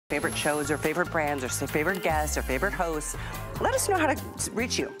favorite shows or favorite brands or favorite guests or favorite hosts, let us know how to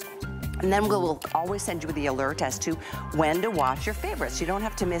reach you. And then we'll always send you the alert as to when to watch your favorites. You don't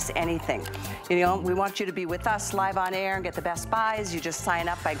have to miss anything. You know, we want you to be with us live on air and get the best buys. You just sign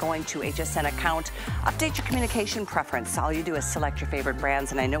up by going to HSN account, update your communication preference. All you do is select your favorite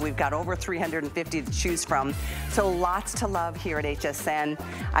brands, and I know we've got over 350 to choose from. So lots to love here at HSN.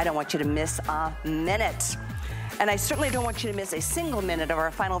 I don't want you to miss a minute. And I certainly don't want you to miss a single minute of our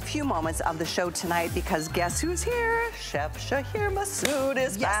final few moments of the show tonight, because guess who's here? Chef Shahir Massoud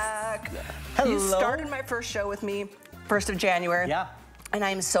is back. Hello. You started my first show with me, 1st of January. Yeah. And I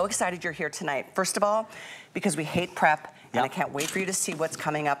am so excited you're here tonight. First of all, because we hate prep, and I can't wait for you to see what's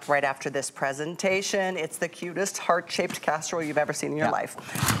coming up right after this presentation. It's the cutest heart-shaped casserole you've ever seen in your life.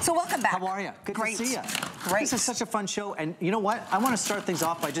 So welcome back. How are you? Good Great. to see you. Great. This is such a fun show, and you know what? I want to start things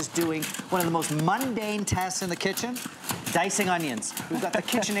off by just doing one of the most mundane tasks in the kitchen, dicing onions. We've got the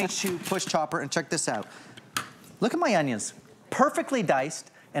Kitchen HQ push chopper, and check this out. Look at my onions. Perfectly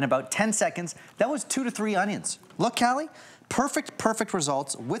diced in about 10 seconds. That was 2 to 3 onions. Look, Callie. Perfect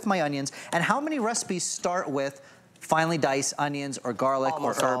results with my onions. And how many recipes start with finely diced onions or garlic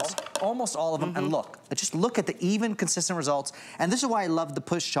or herbs? Almost all of them. And look, just look at the even, consistent results. And this is why I love the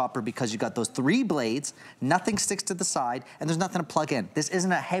push chopper, because you got those 3 blades, nothing sticks to the side, and there's nothing to plug in. This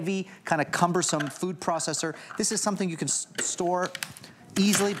isn't a heavy, kind of cumbersome food processor. This is something you can store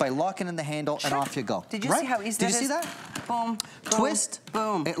easily by locking in the handle, and off you go. Did you see how easy that is? Did you see that? Boom, Twist,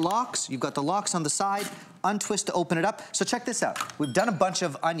 boom. It locks. You've got the locks on the side. Untwist to open it up. So check this out. We've done a bunch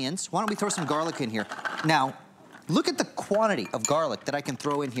of onions. Why don't we throw some garlic in here? Now, look at the quantity of garlic that I can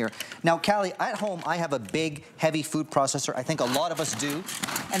throw in here. Now, Callie, at home, I have a big, heavy food processor. I think a lot of us do.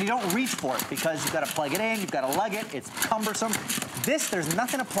 And you don't reach for it because you've got to plug it in, you've got to lug it, it's cumbersome. This, there's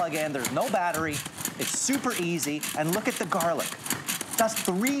nothing to plug in, there's no battery, it's super easy, and look at the garlic. That's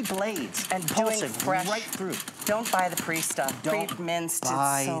 3 blades and pulsing fresh right through. Don't buy the pre-stuff, pre-minced,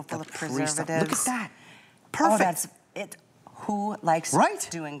 it's so full of preservatives. Look at that, perfect. Oh, that's it. Who likes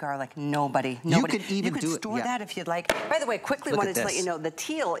doing garlic? Nobody. You could even do it. You could store that if you'd like. By the way, quickly wanted to let you know, the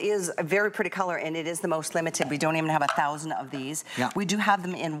teal is a very pretty color, and it is the most limited. We don't even have 1,000 of these. We do have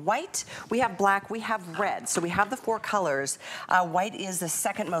them in white, we have black, we have red. So we have the 4 colors. White is the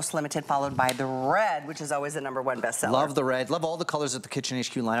second most limited, followed by the red, which is always the #1 bestseller. Love the red, love all the colors of the Kitchen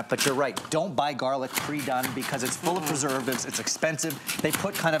HQ lineup, but you're right, don't buy garlic pre-done because it's full of preservatives, it's expensive. They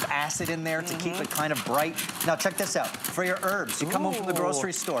put kind of acid in there to keep it kind of bright. Now check this out, for your herbs, you come home from the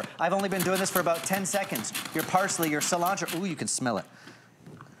grocery store. I've only been doing this for about 10 seconds. Your parsley, your cilantro, ooh, you can smell it.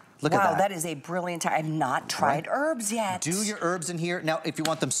 Look at that. Wow, that is a brilliant, I've not tried herbs yet. Do your herbs in here. Now, if you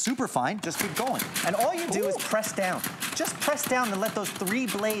want them super fine, just keep going. And all you do is press down. Just press down and let those 3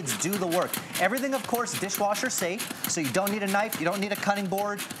 blades do the work. Everything, of course, dishwasher safe, so you don't need a knife, you don't need a cutting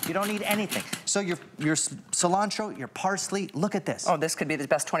board, you don't need anything. So your cilantro, your parsley, look at this. Oh, this could be the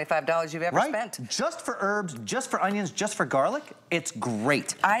best $25 you've ever spent. Just for herbs, just for onions, just for garlic, it's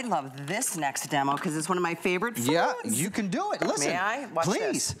great. I love this next demo because it's one of my favorite foods. Yeah, you can do it. Listen, may I? Watch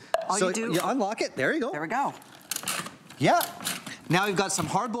please. This. All so you do, you unlock it. There you go. There we go. Yeah. Now we've got some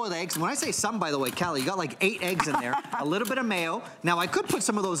hard-boiled eggs. When I say some, by the way, Callie, you got like 8 eggs in there, a little bit of mayo. Now I could put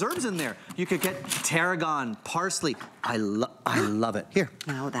some of those herbs in there. You could get tarragon, parsley. I love it. Here.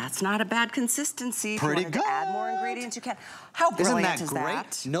 No, that's not a bad consistency. Pretty if you good. To add more ingredients, you can. How brilliant is that? Isn't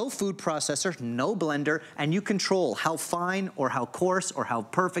that great? No food processor, no blender, and you control how fine or how coarse or how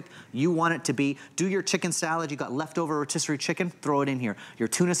perfect you want it to be. Do your chicken salad. You got leftover rotisserie chicken, throw it in here. Your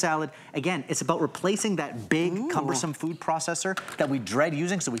tuna salad. Again, it's about replacing that big, cumbersome food processor that we dread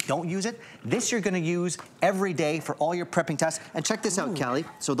using, so we don't use it. This you're gonna use every day for all your prepping tasks. And check this out, Callie.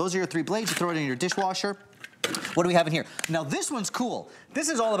 So those are your 3 blades. You throw it in your dishwasher. What do we have in here? Now this one's cool. This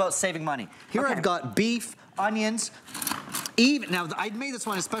is all about saving money. Here I've got beef, onions, now I made this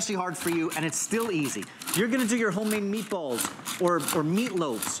one especially hard for you, and it's still easy. You're gonna do your homemade meatballs or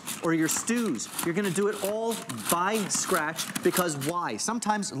meatloaves or your stews. You're gonna do it all by scratch, because why?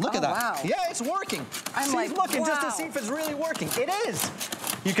 Sometimes, look at that. Wow. Yeah, it's working. I'm like, looking just to see if it's really working. It is.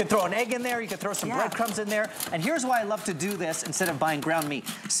 You can throw an egg in there, you can throw some breadcrumbs in there, and here's why I love to do this instead of buying ground meat.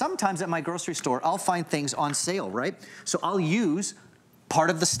 Sometimes at my grocery store, I'll find things on sale, right? So I'll use part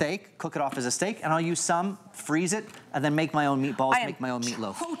of the steak, cook it off as a steak, and I'll use some, freeze it, and then make my own meatballs, make my own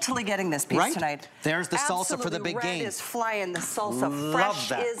meatloaf. Totally getting this piece tonight. There's the salsa for the big game. Red is flying, the salsa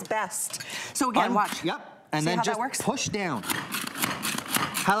fresh is best. So again, watch. Yep, and then just push down.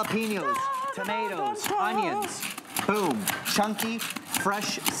 Jalapenos, tomatoes, onions, boom. Chunky,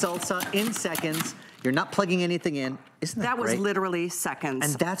 fresh salsa in seconds. You're not plugging anything in. Isn't that great? That was literally seconds.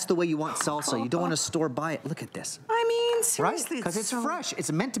 And that's the way you want salsa. You don't want to store buy it. Look at this. I mean, on, seriously. Because it's fresh.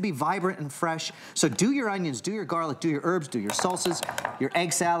 It's meant to be vibrant and fresh. So do your onions, do your garlic, do your herbs, do your salsas, your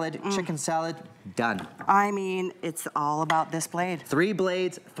egg salad, chicken salad, done. I mean, it's all about this blade. 3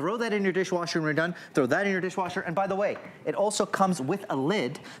 blades, throw that in your dishwasher when you're done, throw that in your dishwasher, and by the way, it also comes with a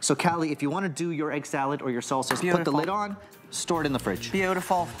lid, so Callie, if you want to do your egg salad or your salsas, put the lid on, store it in the fridge.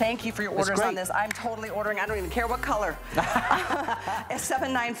 Beautiful. Thank you for your orders on this. I'm totally ordering. I don't even care what color. It's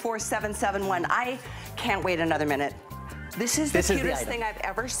 794771. I can't wait another minute. This is the cutest thing I've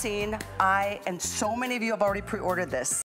ever seen. And so many of you have already pre-ordered this.